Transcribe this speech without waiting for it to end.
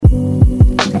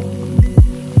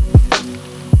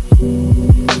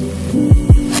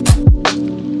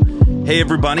Hey,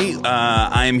 everybody.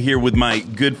 I am here with my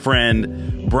good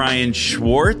friend, Brian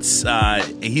Schwartz.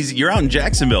 You're out in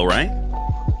Jacksonville, right?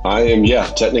 I am,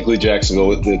 technically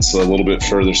Jacksonville. It's a little bit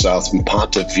further south from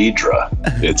Ponte Vedra.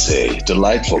 It's a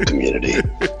delightful community.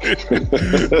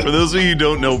 For those of you who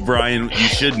don't know Brian, you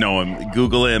should know him.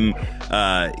 Google him.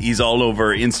 He's all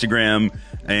over Instagram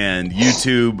and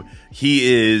YouTube.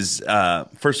 He is,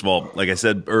 first of all, like I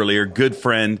said earlier, good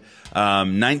friend.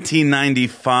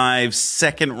 1995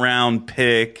 second round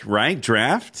pick, right?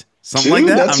 Draft? Something like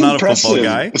that? That's I'm not impressive. A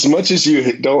football guy. As much as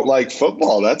you don't like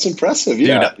football, that's impressive. Dude,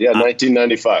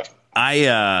 1995.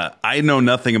 I know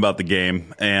nothing about the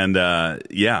game. And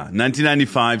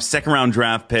 1995 second round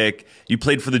draft pick. You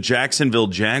played for the Jacksonville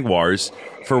Jaguars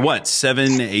for what?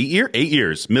 8 years? 8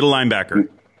 years. Middle linebacker.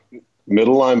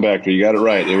 Middle linebacker. You got it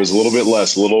right. It was a little bit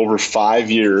less, a little over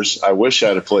 5 years. I wish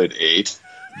I'd have played 8.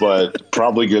 But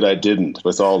probably good I didn't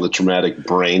with all the traumatic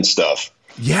brain stuff.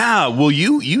 Yeah, well,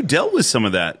 you dealt with some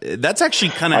of that. That's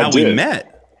actually kind of how we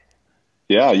met.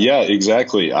 Yeah,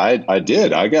 exactly. I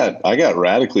did. I got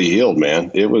radically healed,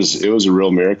 man. It was a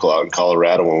real miracle out in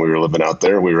Colorado when we were living out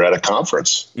there. We were at a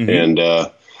conference, and I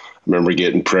remember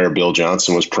getting prayer. Bill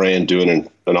Johnson was praying,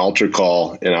 doing an altar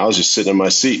call, and I was just sitting in my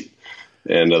seat,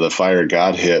 and the fire of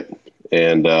God hit,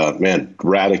 and man,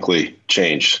 radically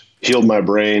changed. Healed my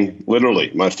brain,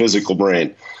 literally my physical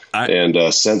brain.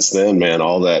 And since then, man,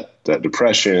 all that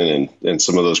depression and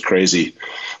some of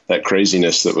that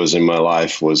craziness that was in my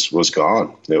life was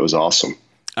gone. It was awesome.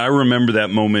 I remember that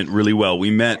moment really well.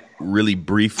 We met really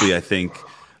briefly, I think,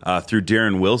 through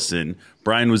Darren Wilson.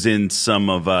 Brian was in some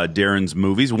of Darren's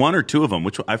movies, one or two of them,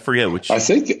 which I forget which. I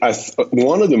think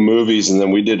one of the movies, and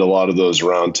then we did a lot of those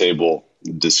roundtable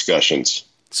discussions.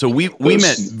 So we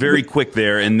met very quick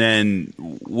there, and then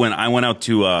when I went out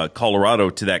to Colorado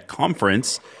to that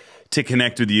conference to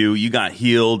connect with you, you got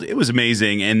healed. It was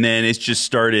amazing, and then it's just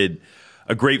started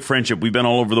a great friendship. We've been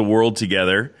all over the world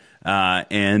together,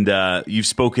 and you've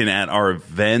spoken at our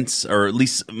events, or at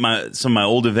least some of my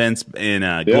old events in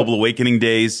Global Awakening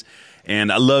days,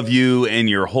 and I love you and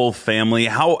your whole family.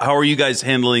 How are you guys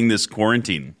handling this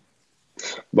quarantine?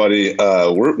 Buddy,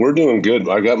 we're doing good.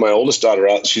 I got my oldest daughter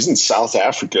out. She's in South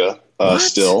Africa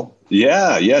still.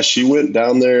 Yeah. She went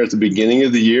down there at the beginning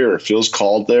of the year. Feels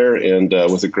called there, and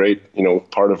with a great,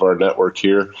 part of our network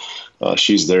here.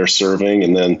 She's there serving,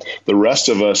 and then the rest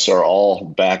of us are all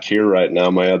back here right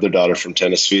now. My other daughter from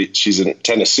Tennessee, she's in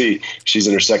Tennessee. She's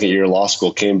in her second year of law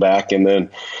school, came back, and then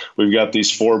we've got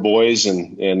these 4 boys,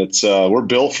 and it's we're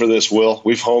built for this, Will.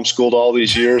 We've homeschooled all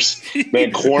these years.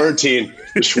 Man, quarantine.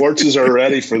 The Schwartzes are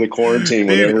ready for the quarantine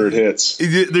whenever it hits.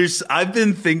 I've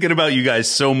been thinking about you guys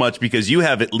so much because you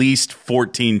have at least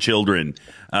 14 children.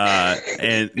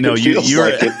 And no,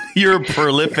 you're a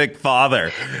prolific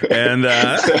father, and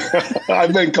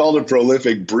I've been called a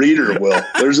prolific breeder. Will,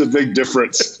 there's a big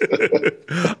difference.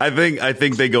 I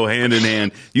think they go hand in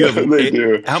hand. You have they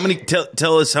do. How many?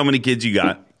 Tell us how many kids you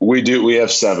got. We do. We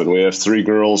have 7. We have 3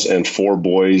 girls and 4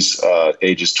 boys,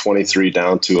 ages 23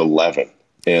 down to 11.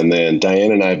 And then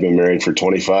Diane and I have been married for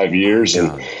 25 years, and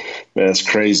man, it's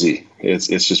crazy. It's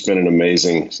just been an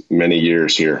amazing many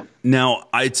years here. Now,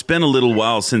 it's been a little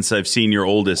while since I've seen your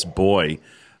oldest boy.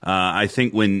 I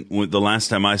think when the last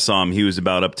time I saw him, he was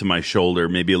about up to my shoulder,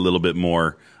 maybe a little bit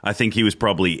more. I think he was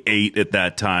probably 8 at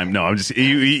that time. No, I'm just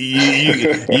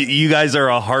you guys are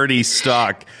a hardy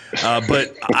stock.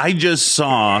 But I just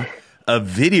saw a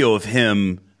video of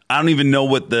him. I don't even know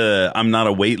I'm not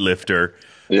a weightlifter.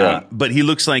 Yeah. But he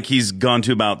looks like he's gone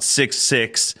to about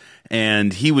 6'6",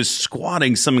 and he was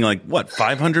squatting something like,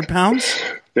 500 pounds?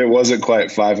 It wasn't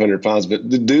quite 500 pounds, but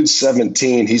the dude's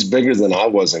 17. He's bigger than I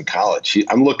was in college.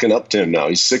 I'm looking up to him now.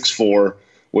 He's 6'4",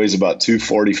 weighs about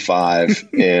 245,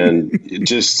 and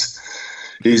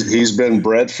he's been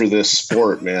bred for this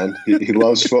sport, man. He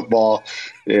loves football,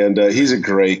 and he's a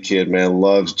great kid, man.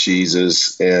 Loves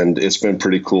Jesus, and it's been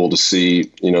pretty cool to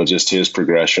see, just his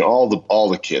progression. All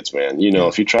the kids, man.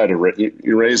 If you try to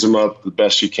you raise them up the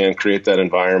best you can, create that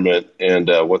environment, and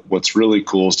what's really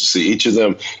cool is to see each of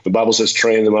them. The Bible says,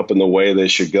 train them up in the way they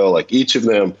should go. Like each of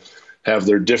them have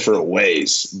their different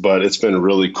ways, but it's been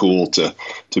really cool to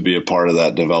be a part of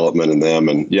that development in them.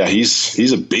 And yeah,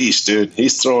 he's a beast, dude.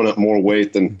 He's throwing up more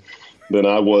weight than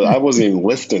I was. I wasn't even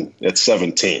lifting at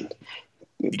 17.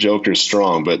 Joker's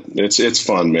strong, but it's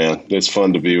fun, man. It's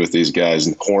fun to be with these guys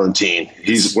in quarantine.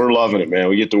 We're loving it, man.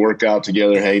 We get to work out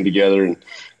together, hang together, and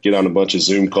get on a bunch of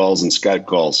Zoom calls and Skype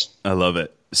calls. I love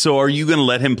it. So are you going to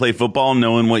let him play football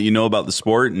knowing what you know about the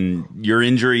sport and your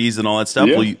injuries and all that stuff?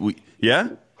 Yeah. Yeah?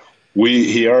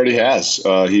 He already has.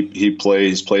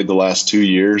 He's played the last 2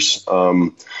 years.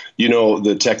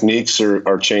 The techniques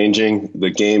are changing. The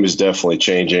game is definitely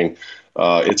changing.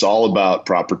 It's all about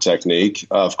proper technique.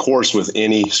 Of course, with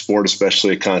any sport,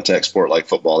 especially a contact sport like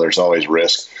football, there's always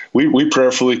risk. We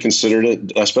prayerfully considered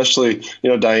it, especially,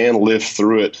 Diane lived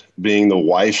through it, being the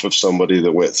wife of somebody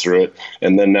that went through it,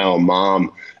 and then now a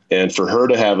mom. And for her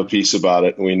to have a peace about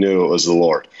it, we knew it was the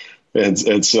Lord. And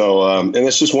so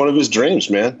it's just one of his dreams,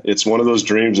 man. It's one of those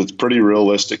dreams that's pretty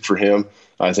realistic for him.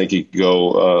 I think he could go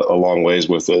a long ways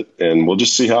with it, and we'll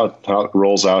just see how it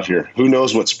rolls out here. Who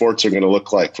knows what sports are going to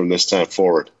look like from this time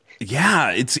forward?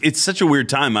 Yeah, it's such a weird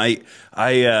time.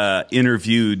 I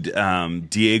interviewed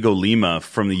Diego Lima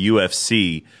from the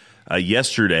UFC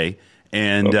yesterday,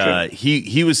 and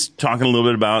he was talking a little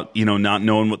bit about not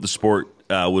knowing what the sport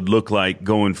would look like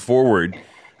going forward.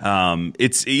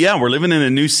 We're living in a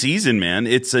new season, man.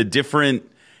 It's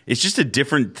just a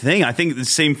different thing. I think the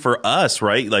same for us,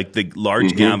 right? Like the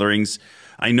large gatherings.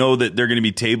 I know that they're going to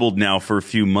be tabled now for a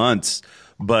few months,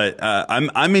 but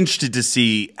I'm interested to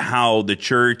see how the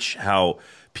church, how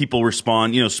people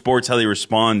respond, sports, how they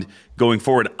respond going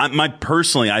forward. I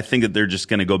think that they're just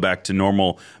going to go back to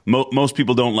normal. Most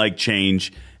people don't like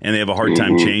change, and they have a hard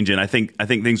time changing. I think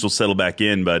things will settle back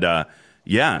in, but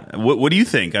yeah. What do you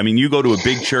think? I mean, you go to a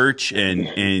big church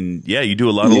and you do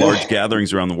a lot of large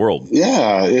gatherings around the world.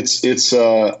 Yeah,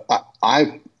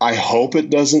 I hope it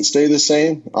doesn't stay the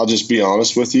same. I'll just be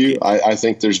honest with you. I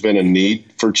think there's been a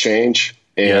need for change,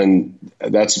 and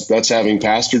that's having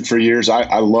pastored for years.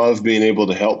 I love being able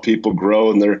to help people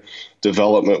grow in their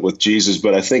development with Jesus.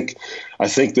 But I think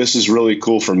this is really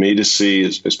cool for me to see,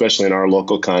 especially in our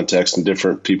local context and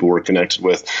different people we're connected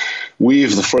with.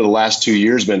 We've, for the last 2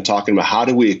 years, been talking about how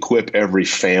do we equip every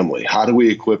family? How do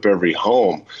we equip every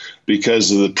home?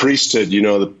 Because of the priesthood,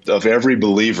 of every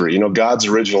believer. God's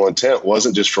original intent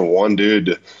wasn't just for one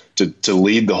dude to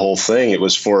lead the whole thing. It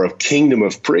was for a kingdom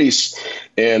of priests.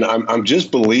 And I'm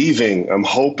just believing, I'm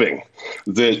hoping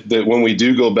that when we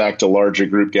do go back to larger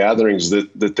group gatherings,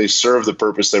 that they serve the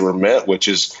purpose they were meant, which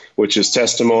is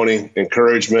testimony,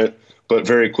 encouragement, but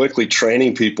very quickly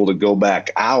training people to go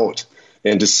back out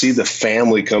and to see the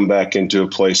family come back into a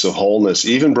place of wholeness,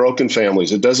 even broken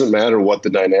families. It doesn't matter what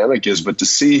the dynamic is, but to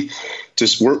see,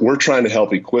 we're trying to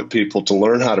help equip people to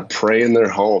learn how to pray in their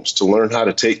homes, to learn how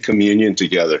to take communion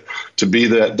together, to be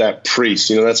that priest.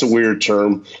 That's a weird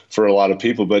term for a lot of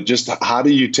people, but just how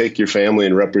do you take your family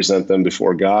and represent them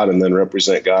before God, and then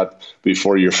represent God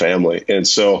before your family? And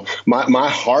so my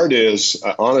heart is,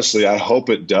 honestly, I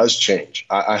hope it does change.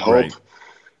 I hope. Right.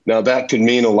 Now, that could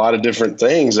mean a lot of different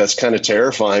things. That's kind of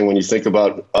terrifying when you think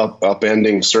about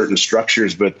upending certain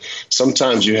structures. But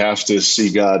sometimes you have to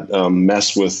see God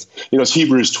mess with, it's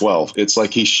Hebrews 12. It's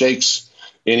like he shakes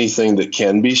anything that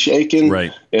can be shaken.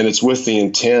 Right. And it's with the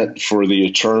intent for the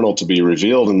eternal to be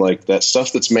revealed. And like that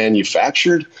stuff that's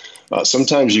manufactured,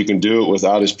 sometimes you can do it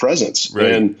without his presence.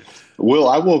 Right. And Will,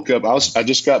 I woke up, I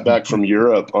just got back from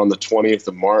Europe on the 20th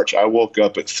of March. I woke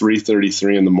up at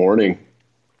 3:33 in the morning.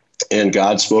 And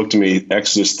God spoke to me,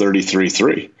 Exodus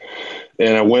 33:3.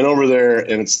 And I went over there,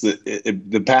 and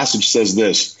the passage says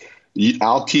this: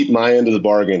 I'll keep my end of the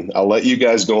bargain. I'll let you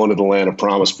guys go into the land of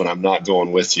promise, but I'm not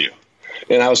going with you.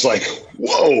 And I was like,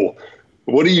 whoa,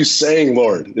 what are you saying,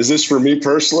 Lord? Is this for me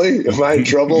personally? Am I in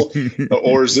trouble?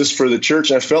 Or is this for the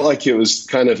church? And I felt like it was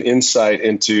kind of insight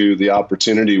into the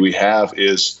opportunity we have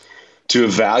is to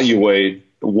evaluate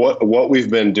what we've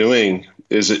been doing.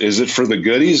 Is it for the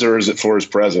goodies, or is it for his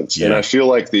presence? Yeah. And I feel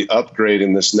like the upgrade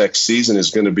in this next season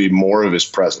is going to be more of his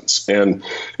presence. And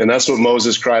that's what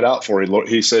Moses cried out for.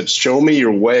 He said, show me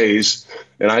your ways.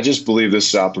 And I just believe this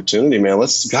is an opportunity, man.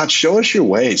 God, show us your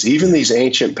ways. Even these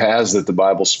ancient paths that the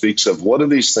Bible speaks of, what do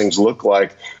these things look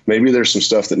like? Maybe there's some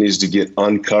stuff that needs to get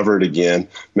uncovered again.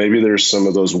 Maybe there's some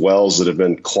of those wells that have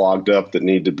been clogged up that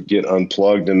need to get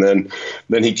unplugged. And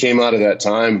then he came out of that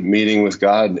time meeting with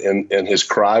God, and his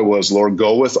cry was, Lord,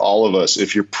 go with all of us.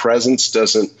 If your presence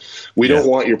we don't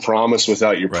want your promise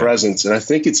without your presence. And I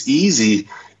think it's easy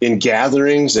in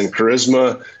gatherings and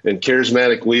charisma and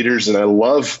charismatic leaders. And I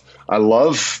love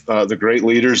the great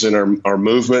leaders in our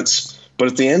movements. But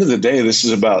at the end of the day, this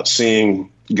is about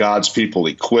seeing God's people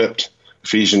equipped.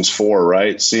 Ephesians 4,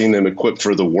 right? Seeing them equipped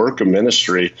for the work of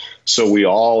ministry so we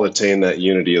all attain that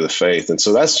unity of the faith. And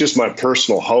so that's just my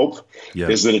personal hope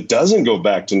is that it doesn't go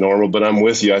back to normal, but I'm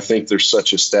with you. I think there's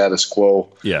such a status quo.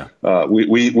 Yeah.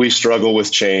 We struggle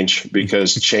with change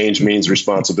because change means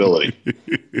responsibility.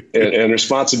 and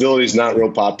responsibility is not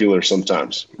real popular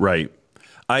sometimes. Right.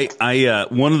 I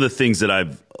one of the things that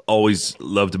I've always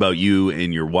loved about you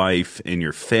and your wife and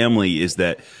your family is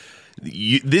that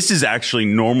this is actually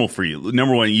normal for you.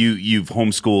 Number one, you've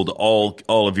homeschooled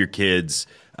all of your kids,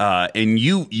 and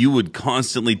you would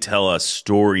constantly tell us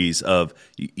stories of,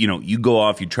 you go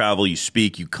off, you travel, you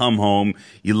speak, you come home,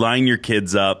 you line your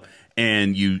kids up,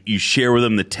 and you share with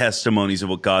them the testimonies of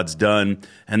what God's done,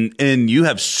 and you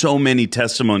have so many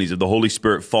testimonies of the Holy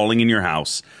Spirit falling in your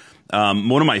house.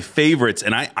 One of my favorites,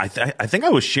 and I think I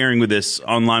was sharing with this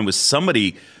online with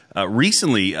somebody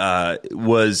recently,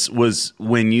 was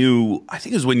when you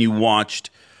watched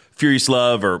Furious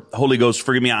Love or Holy Ghost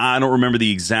Forgive Me. I don't remember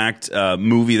the exact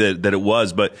movie that it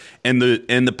was, but and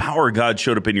the power of God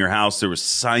showed up in your house. There was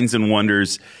signs and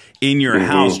wonders in your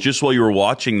house just while you were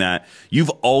watching that. You've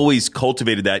always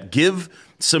cultivated that. Give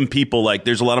some people, like,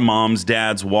 there's a lot of moms,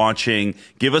 dads watching.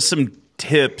 Give us some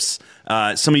tips,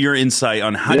 some of your insight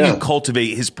on how do you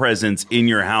cultivate his presence in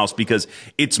your house, because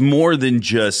it's more than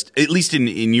just, at least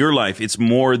in your life, it's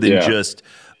more than just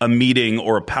a meeting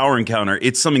or a power encounter.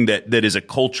 It's something that is a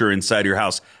culture inside your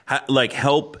house.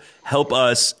 Help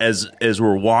us as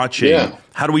we're watching. Yeah.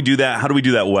 How do we do that? How do we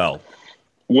do that well?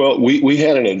 Well, we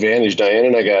had an advantage. Diane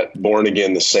and I got born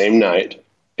again the same night.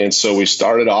 And so we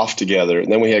started off together, and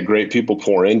then we had great people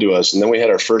pour into us. And then we had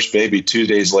our first baby 2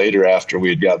 days later after we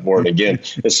had got born again.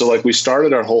 And so we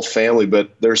started our whole family,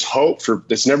 but there's hope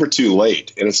it's never too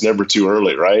late and it's never too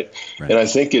early. Right. And I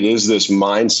think it is this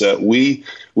mindset.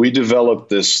 We developed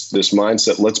this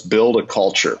mindset. Let's build a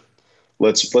culture.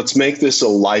 Let's make this a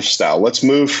lifestyle. Let's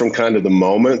move from kind of the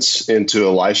moments into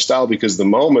a lifestyle, because the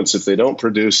moments, if they don't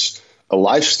produce a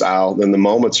lifestyle, then the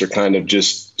moments are kind of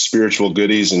just spiritual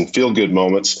goodies and feel good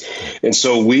moments. And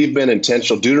so we've been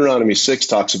intentional. Deuteronomy 6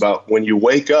 talks about when you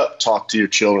wake up, talk to your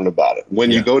children about it. When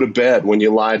you go to bed, when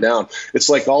you lie down, it's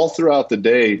like all throughout the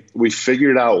day, we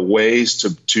figured out ways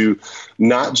to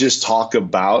not just talk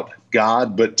about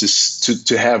God, but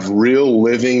to have real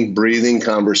living, breathing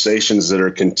conversations that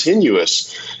are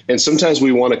continuous. And sometimes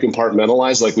we want to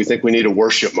compartmentalize, like we think we need a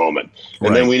worship moment,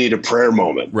 and then we need a prayer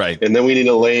moment, and then we need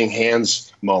a laying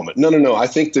hands moment. No. I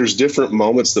think there's different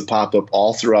moments that pop up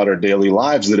all throughout our daily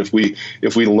lives that if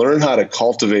we learn how to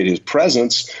cultivate his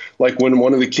presence, like when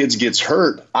one of the kids gets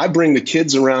hurt, I bring the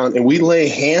kids around and we lay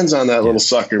hands on that little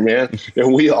sucker, man,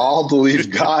 and we all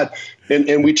believe God.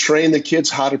 And we train the kids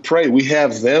how to pray. We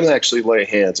have them actually lay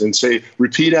hands and say,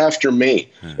 repeat after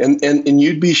me. And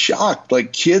you'd be shocked.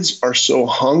 Like, kids are so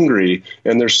hungry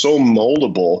and they're so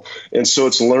moldable. And so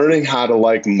it's learning how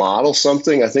to model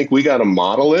something. I think we got to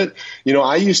model it.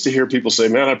 I used to hear people say,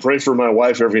 man, I pray for my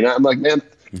wife every night. I'm like, man,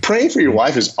 praying for your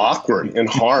wife is awkward and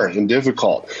hard and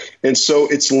difficult. And so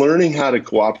it's learning how to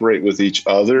cooperate with each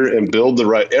other and build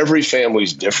every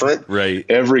family's different. Right.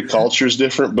 Every culture is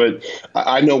different. But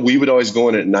I know we would always go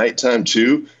in at nighttime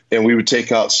too, and we would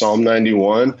take out Psalm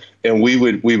 91, and we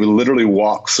would literally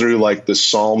walk through the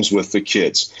Psalms with the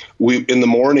kids. In the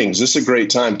mornings, this is a great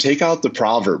time. Take out the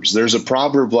Proverbs. There's a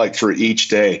proverb for each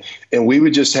day, and we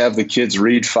would just have the kids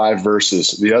read 5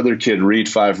 verses. The other kid read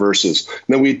 5 verses.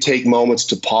 And then we'd take moments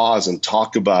to pause and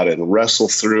talk about it and wrestle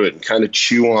through it and kind of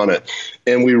chew on it.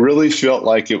 And we really felt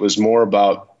like it was more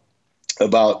about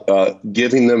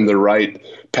giving them the right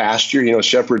pasture.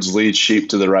 Shepherds lead sheep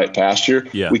to the right pasture.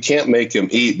 Yeah. We can't make them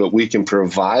eat, but we can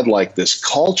provide this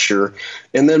culture,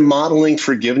 and then modeling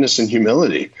forgiveness and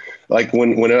humility. Like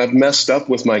when I've messed up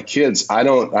with my kids, I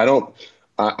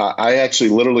actually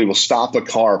literally will stop a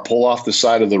car, pull off the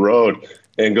side of the road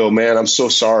and go, man, I'm so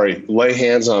sorry. Lay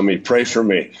hands on me, pray for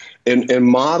me. And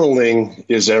modeling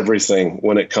is everything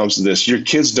when it comes to this. Your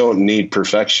kids don't need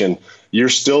perfection. You're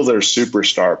still their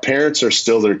superstar. Parents are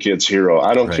still their kids' hero.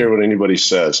 I don't care what anybody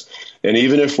says. And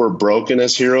even if we're broken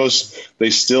as heroes,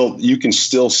 you can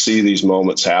still see these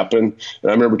moments happen.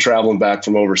 And I remember traveling back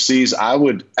from overseas, I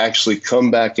would actually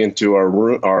come back into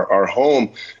our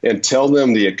home and tell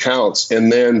them the accounts.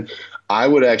 And then I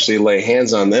would actually lay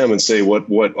hands on them and say,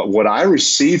 what I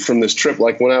received from this trip,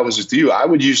 like when I was with you, I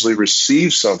would usually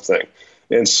receive something.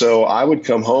 And so I would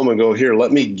come home and go, here,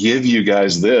 let me give you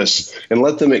guys this, and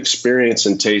let them experience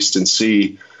and taste and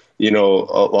see, a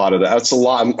lot of that. That's a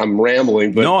lot. I'm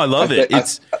rambling, but no, I love it.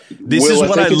 This is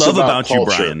what I love about you,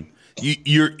 Brian.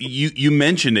 You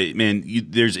mentioned it, man.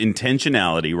 There's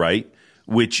intentionality, right?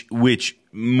 Which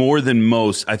more than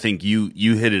most, I think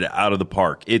you hit it out of the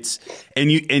park.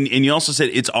 And you also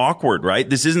said it's awkward, right?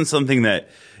 This isn't something that,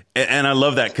 and I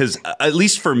love that, because at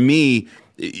least for me,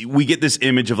 we get this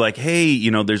image of hey,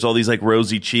 there's all these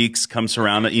rosy cheeks come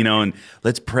surround it, and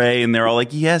let's pray. And they're all like,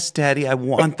 yes, Daddy, I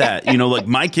want that.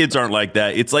 My kids aren't like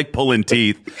that. It's like pulling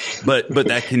teeth, but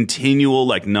that continual,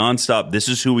 nonstop, this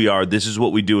is who we are. This is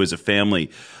what we do as a family.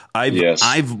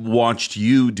 I've watched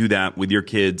you do that with your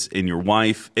kids and your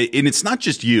wife, and it's not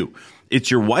just you. It's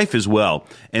your wife as well,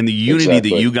 and the unity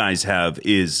that you guys have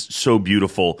is so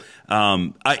beautiful. Let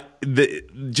me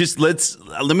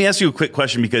ask you a quick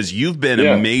question, because you've been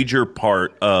a major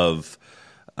part of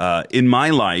in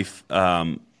my life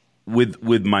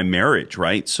with my marriage,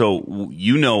 right? So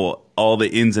you know all the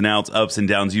ins and outs, ups and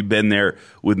downs. You've been there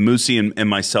with Moosey and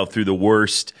myself through the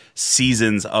worst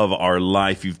seasons of our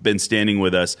life. You've been standing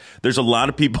with us. There's a lot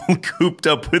of people cooped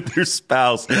up with their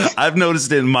spouse. I've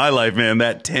noticed it in my life, man.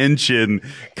 That tension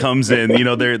comes in. You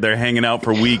know, they're hanging out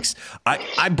for weeks.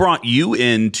 I brought you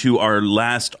into our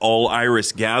last All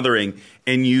Iris gathering,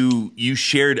 and you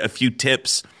shared a few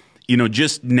tips. You know,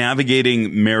 just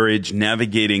navigating marriage,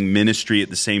 navigating ministry at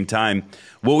the same time.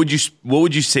 What would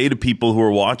you say to people who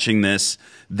are watching this,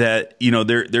 that, you know,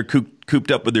 they're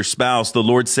cooped up with their spouse? The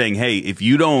Lord's saying, hey, if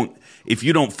you don't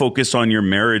focus on your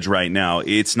marriage right now,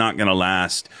 it's not going to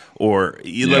last. Or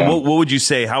like, what would you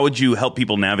say? How would you help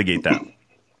people navigate that?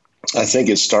 I think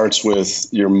it starts with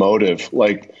your motive.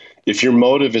 Like, if your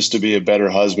motive is to be a better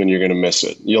husband, you're going to miss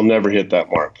it. You'll never hit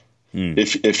that mark.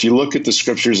 If you look at the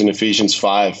scriptures in Ephesians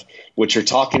 5, which are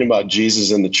talking about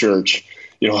Jesus and the church,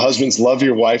 you know, husbands, love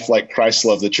your wife like Christ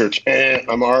loved the church.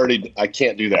 I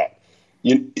can't do that.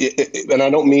 And I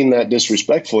don't mean that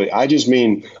disrespectfully. I just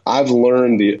mean I'm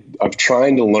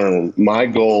trying to learn. My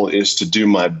goal is to do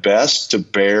my best to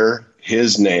bear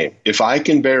his name. If I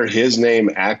can bear his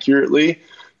name accurately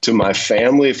to my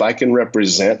family, if I can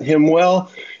represent him well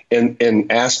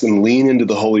and ask and lean into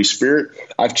the Holy Spirit,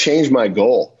 I've changed my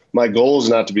goal. My goal is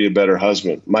not to be a better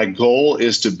husband. My goal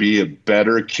is to be a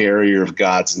better carrier of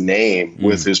God's name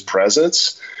with his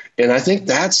presence. And I think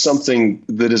that's something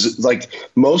that is like,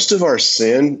 most of our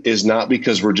sin is not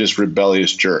because we're just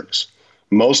rebellious jerks.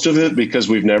 Most of it because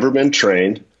we've never been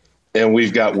trained and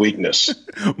we've got weakness.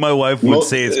 My wife would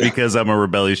say it's because I'm a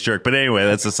rebellious jerk. But anyway,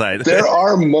 that's aside. There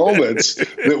are moments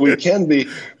that we can be,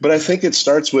 but I think it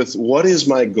starts with, what is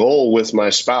my goal with my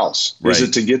spouse? Right. Is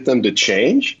it to get them to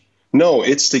change? No,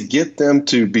 it's to get them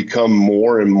to become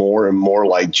more and more and more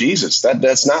like Jesus.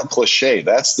 That's not cliche.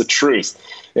 That's the truth.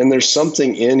 And there's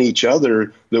something in each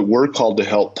other that we're called to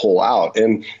help pull out.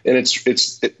 And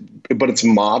it's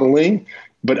modeling.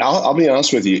 But I'll be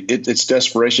honest with you, it's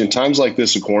desperation. Times like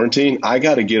this of quarantine, I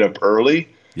got to get up early.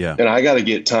 Yeah. And I got to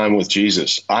get time with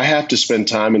Jesus. I have to spend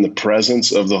time in the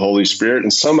presence of the Holy Spirit.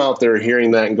 And some out there are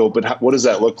hearing that and go, but what does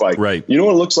that look like? Right. You know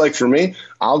what it looks like for me?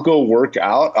 I'll go work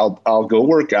out. I'll go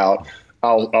work out.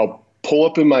 I'll pull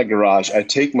up in my garage. I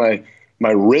take my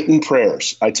written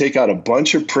prayers. I take out a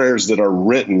bunch of prayers that are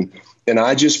written, and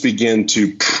I just begin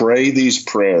to pray these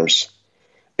prayers.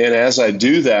 And as I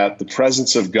do that, the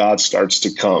presence of God starts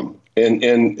to come. And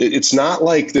it's not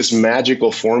like this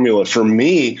magical formula. For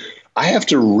me, I have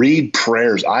to read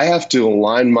prayers. I have to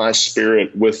align my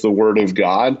spirit with the word of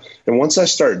God. And once I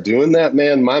start doing that,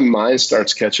 man, my mind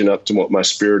starts catching up to what my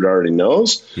spirit already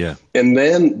knows. Yeah.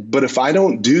 But if I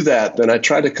don't do that, then I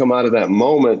try to come out of that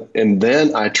moment, and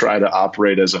then I try to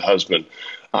operate as a husband.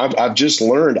 I've just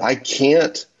learned I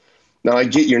can't. Now, I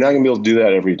get you're not going to be able to do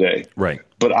that every day. Right.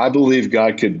 But I believe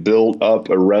God could build up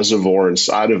a reservoir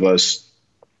inside of us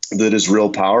that is real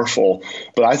powerful.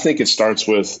 But I think it starts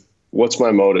with, what's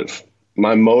my motive?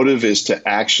 My motive is to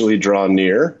actually draw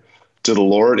near to the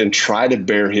Lord and try to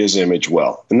bear his image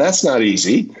well. And that's not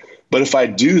easy. But if I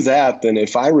do that, then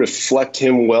if I reflect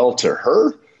him well to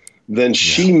her, then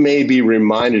she may be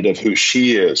reminded of who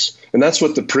she is. And that's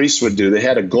what the priests would do. They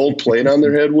had a gold plate on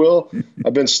their head, Will.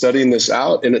 I've been studying this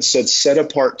out, and it said, set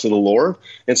apart to the Lord.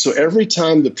 And so every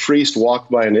time the priest walked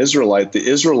by an Israelite, the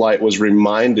Israelite was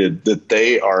reminded that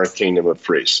they are a kingdom of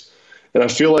priests. And I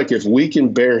feel like if we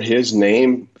can bear his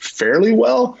name fairly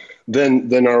well,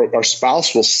 then our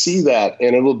spouse will see that,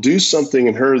 and it'll do something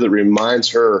in her that reminds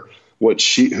her who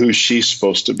she's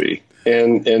supposed to be.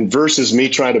 And versus me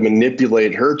trying to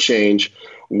manipulate her change,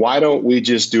 why don't we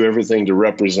just do everything to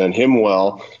represent him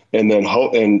well? And then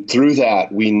and through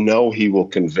that, we know he will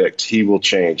convict, he will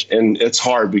change. And it's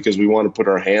hard because we want to put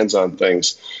our hands on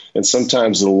things. And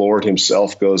sometimes the Lord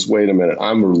himself goes, wait a minute,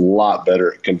 I'm a lot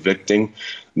better at convicting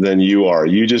than you are.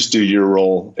 You just do your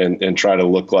role and try to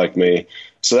look like me.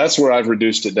 So that's where I've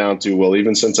reduced it down to, Will,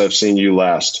 even since I've seen you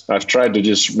last. I've tried to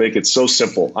just make it so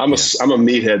simple. I'm a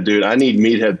meathead, dude. I need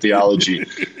meathead theology.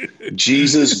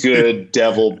 Jesus good,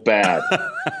 devil bad.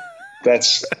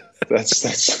 That's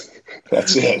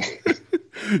it.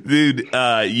 Dude,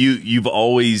 you've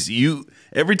always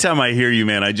every time I hear you,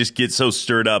 man, I just get so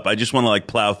stirred up. I just want to like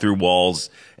plow through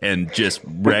walls and just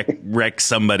wreck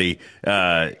somebody.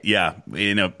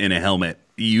 In a helmet.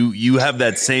 You have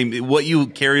that same, what you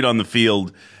carried on the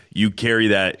field, you carry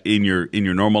that in your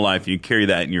normal life. You carry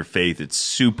that in your faith. It's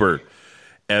super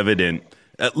evident.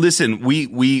 Listen,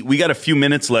 we got a few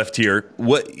minutes left here.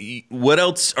 What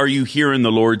else are you hearing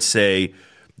the Lord say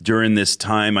during this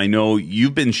time? I know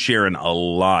you've been sharing a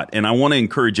lot, and I want to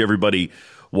encourage everybody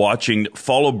watching,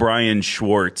 follow Brian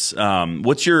Schwartz.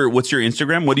 What's your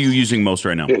Instagram? What are you using most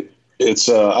right now? It's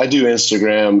I do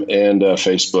Instagram and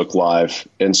Facebook Live,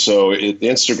 and so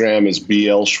Instagram is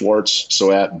BL Schwartz,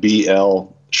 so at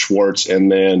BL Schwartz,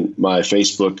 and then my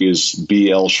Facebook is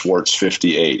BL Schwartz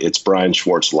 58. It's Brian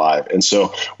Schwartz Live, and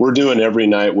so we're doing every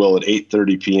night, Will, at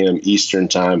 8:30 p.m. Eastern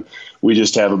time. We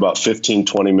just have about 15,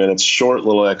 20 minutes, short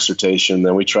little exhortation,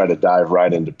 then we try to dive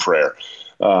right into prayer.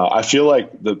 I feel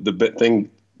like the big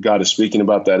thing God is speaking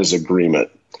about that is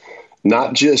agreement.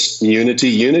 Not just unity.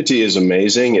 Unity is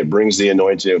amazing. It brings the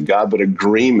anointing of God, but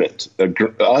agreement,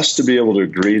 us to be able to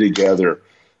agree together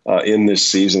in this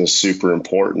season is super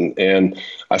important. And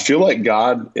I feel like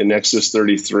God in Exodus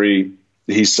 33,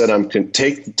 he said,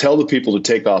 tell the people to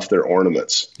take off their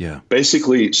ornaments. Yeah.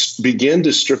 Basically begin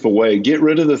to strip away, get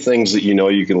rid of the things that you know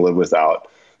you can live without.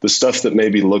 The stuff that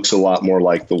maybe looks a lot more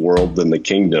like the world than the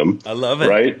kingdom. I love it.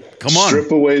 Right? Come on.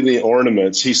 Strip away the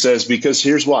ornaments. He says, because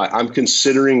here's why. I'm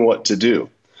considering what to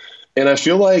do. And I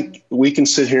feel like we can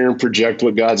sit here and project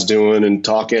what God's doing and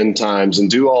talk end times and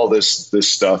do all this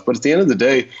stuff. But at the end of the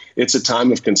day, it's a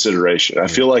time of consideration. I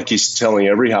feel like he's telling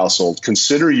every household,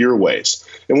 consider your ways.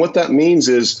 And what that means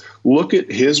is look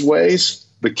at his ways,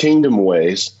 the kingdom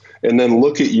ways, and then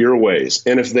look at your ways.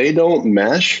 And if they don't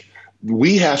mesh,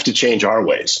 we have to change our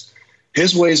ways.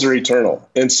 His ways are eternal.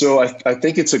 And so I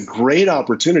think it's a great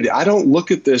opportunity. I don't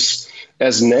look at this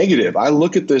as negative. I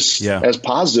look at this as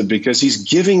positive because he's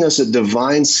giving us a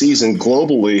divine season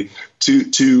globally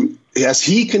to as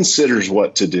he considers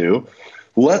what to do,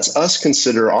 lets us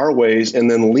consider our ways and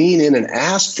then lean in and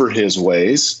ask for his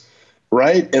ways.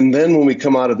 Right. And then when we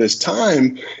come out of this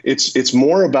time, it's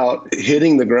more about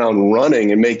hitting the ground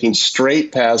running and making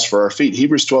straight paths for our feet.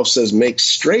 Hebrews 12 says, make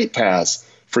straight paths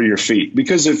for your feet,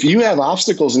 because if you have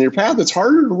obstacles in your path, it's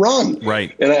harder to run.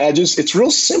 Right. And it's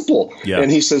real simple. Yeah.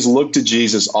 And he says, look to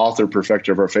Jesus, author,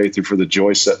 perfecter of our faith, who for the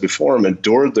joy set before him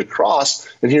endured the cross.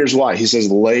 And here's why. He says,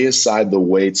 lay aside the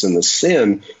weights and the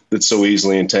sin that so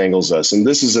easily entangles us. And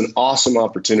this is an awesome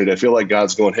opportunity. I feel like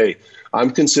God's going, hey,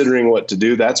 I'm considering what to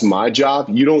do. That's my job.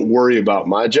 You don't worry about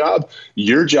my job.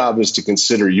 Your job is to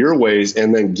consider your ways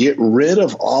and then get rid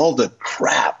of all the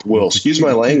crap. Well, excuse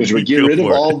my language, but get rid of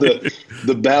all the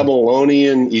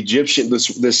Babylonian, Egyptian,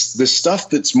 this stuff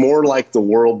that's more like the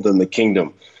world than the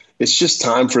kingdom. It's just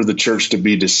time for the church to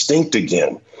be distinct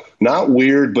again. Not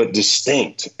weird, but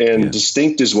distinct. And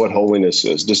distinct is what holiness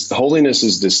is. Holiness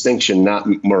is distinction, not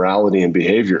morality and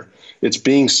behavior. It's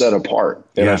being set apart.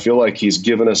 And I feel like he's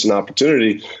given us an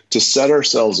opportunity to set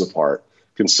ourselves apart,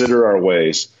 consider our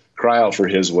ways, cry out for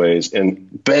his ways,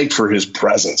 and beg for his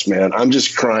presence, man. I'm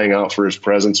just crying out for his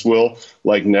presence, Will,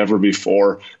 like never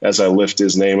before as I lift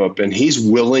his name up. And he's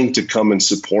willing to come and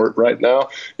support right now.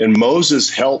 And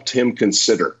Moses helped him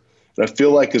consider. And I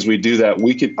feel like as we do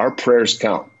that, our prayers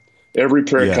count. Every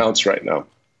prayer counts right now.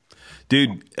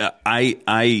 Dude,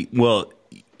 well,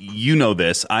 you know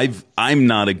this. I'm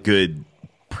not a good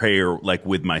prayer like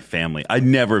with my family. I've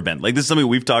never been. Like, this is something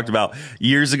we've talked about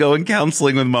years ago in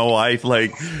counseling with my wife.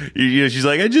 Like, you know, she's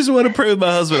like, I just want to pray with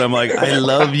my husband. I'm like, I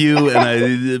love you,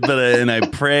 and I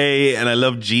pray, and I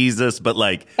love Jesus, but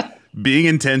like, being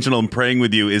intentional and praying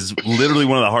with you is literally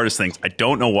one of the hardest things. I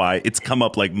don't know why. It's come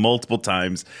up like multiple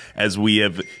times as we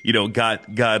have, you know,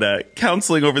 got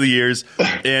counseling over the years.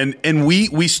 And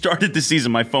we started the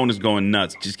season. My phone is going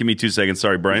nuts. Just give me 2 seconds.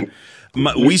 Sorry, Brian.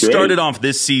 We started off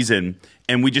this season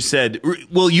and we just said,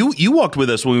 well, you walked with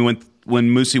us when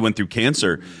Moosey went through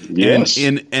cancer. Yes.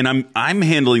 And I'm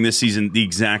handling this season the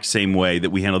exact same way that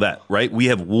we handle that, right? We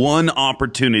have one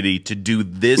opportunity to do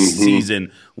this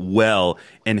season well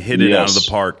and hit it out of the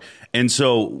park. And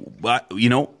so, you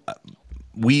know,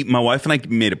 my wife and I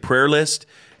made a prayer list,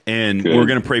 and we're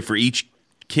going to pray for each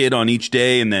kid on each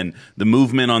day, and then the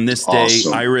movement on this day,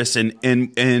 Iris, and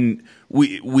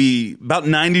we about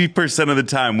 90% of the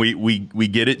time we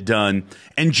get it done.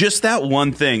 And just that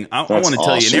one thing, I want to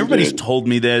tell you, and everybody's told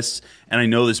me this, and I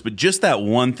know this, but just that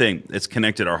one thing that's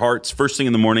connected our hearts. First thing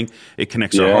in the morning, it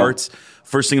connects our hearts.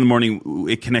 First thing in the morning,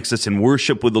 it connects us in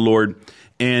worship with the Lord.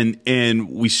 And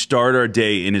we start our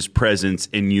day in his presence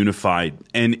and unified.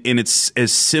 And it's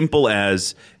as simple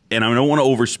as, and I don't want to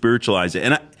over spiritualize it.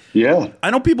 And I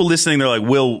know people listening, they're like,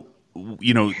 Will,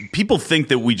 you know, people think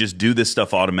that we just do this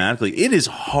stuff automatically. It is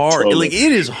hard. Totally. Like,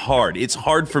 it is hard. It's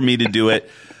hard for me to do it.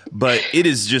 but it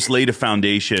has just laid a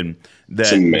foundation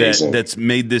that's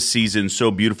made this season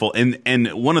so beautiful. And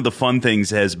one of the fun things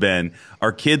has been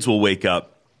our kids will wake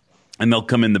up and they'll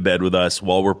come in the bed with us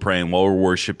while we're praying, while we're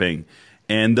worshiping,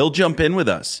 and they'll jump in with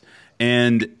us.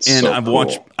 And so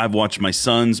I've watched my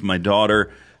sons, my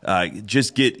daughter,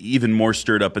 just get even more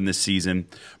stirred up in this season.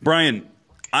 Brian,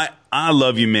 I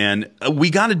love you, man. We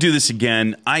got to do this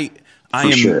again. I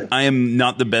am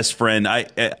not the best friend. I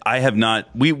have not.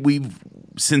 We've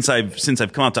since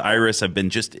I've come out to Iris, I've been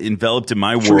just enveloped in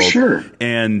my world. For sure.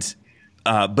 And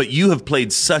but you have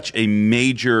played such a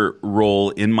major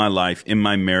role in my life, in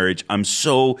my marriage. I'm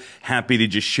so happy to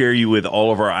just share you with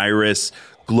all of our Iris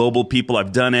global people.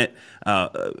 I've done it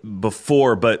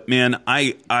before, but man,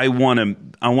 I want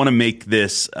to make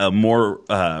this a more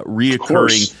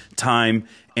reoccurring time.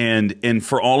 And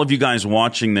for all of you guys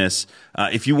watching this,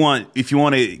 if you want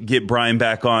to get Brian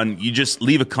back on, you just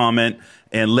leave a comment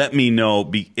and let me know.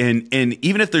 And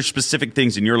even if there's specific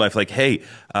things in your life, like, hey,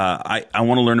 I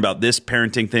want to learn about this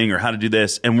parenting thing or how to do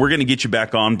this, and we're going to get you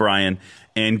back on, Brian,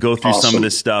 and go through some of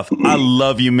this stuff. I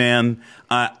love you, man.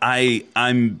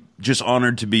 I'm just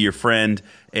honored to be your friend.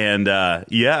 And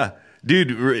yeah,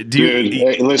 dude,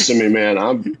 hey, listen to me, man.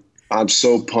 I'm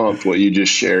so pumped what you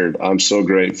just shared. I'm so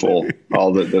grateful.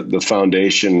 All the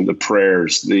foundation, the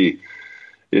prayers,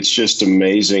 it's just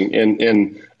amazing.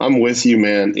 And I'm with you,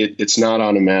 man. It's not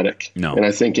automatic. No. And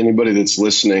I think anybody that's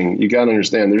listening, you got to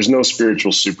understand there's no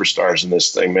spiritual superstars in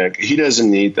this thing, man. He doesn't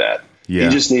need that. Yeah. He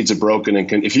just needs a broken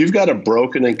if you've got a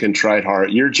broken and contrite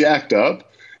heart, you're jacked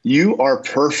up, you are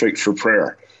perfect for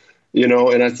prayer.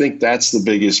 And I think that's the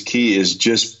biggest key is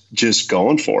just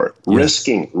going for it.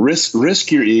 Yeah.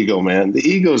 Risk your ego, man. The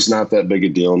ego is not that big a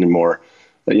deal anymore.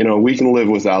 We can live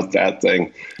without that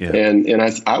thing. Yeah. And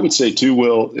I would say too,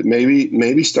 Will,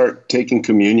 maybe start taking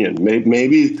communion.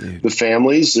 Maybe the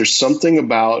families, there's something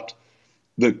about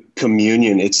the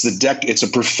communion. It's a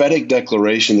prophetic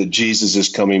declaration that Jesus is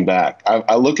coming back.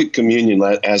 I look at communion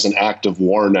as an act of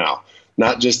war now.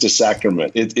 Not just a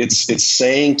sacrament. It's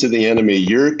saying to the enemy,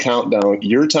 your countdown,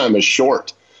 your time is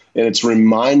short. And it's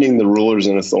reminding the rulers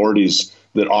and authorities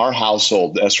that our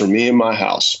household, as for me and my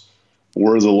house,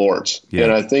 we're the Lord's. Yeah.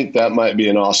 And I think that might be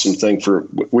an awesome thing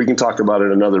we can talk about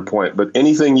it another point, but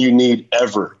anything you need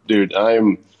ever, dude,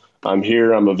 I'm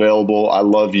here. I'm available. I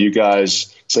love you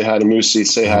guys. Say hi to Moosey,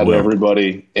 say hi to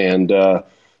everybody. And,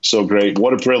 so great.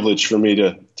 What a privilege for me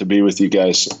to be with you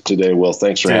guys today, Will.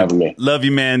 Thanks for having me. Love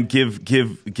you, man. Give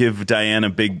Diane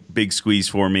a big squeeze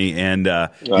for me. And I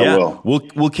will.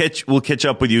 We'll catch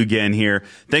up with you again here.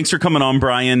 Thanks for coming on,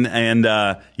 Brian. And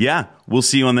we'll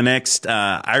see you on the next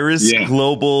Iris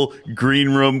Global Green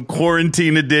Room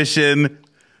Quarantine Edition.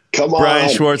 Come on. Brian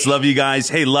Schwartz, love you guys.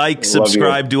 Hey,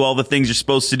 subscribe, do all the things you're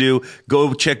supposed to do.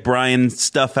 Go check Brian's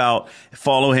stuff out.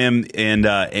 Follow him,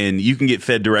 and you can get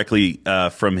fed directly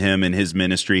from him and his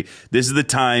ministry. This is the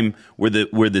time where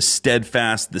the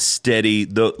steadfast, the steady,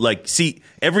 see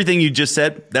everything you just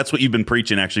said. That's what you've been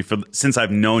preaching actually since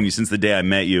I've known you, since the day I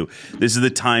met you. This is the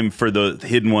time for the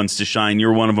hidden ones to shine.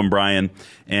 You're one of them, Brian.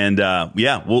 And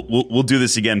we'll do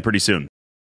this again pretty soon.